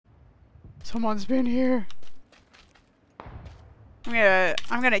Someone's been here.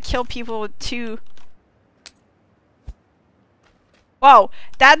 I'm gonna kill people with 2. Whoa,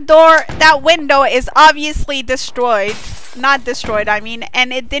 that door, that window is obviously destroyed. Not destroyed, I mean,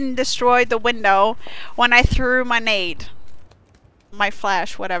 and it didn't destroy the window when I threw my nade. My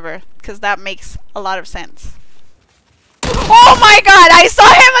flash, whatever, because that makes a lot of sense. Oh my god, I saw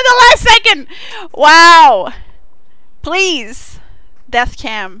him in the last second! Wow. Please. Death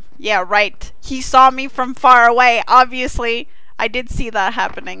cam. Yeah, right. He saw me from far away. Obviously, I did see that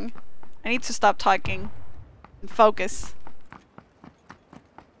happening. I need to stop talking and focus.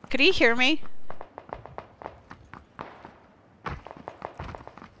 Could he hear me?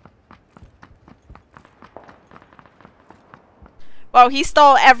 Whoa, he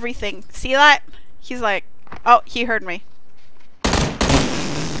stole everything. See that? He's like, oh, he heard me.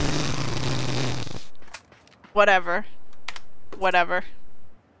 Whatever. Whatever.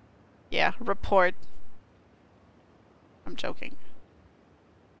 Yeah, report. I'm joking.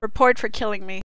 Report for killing me.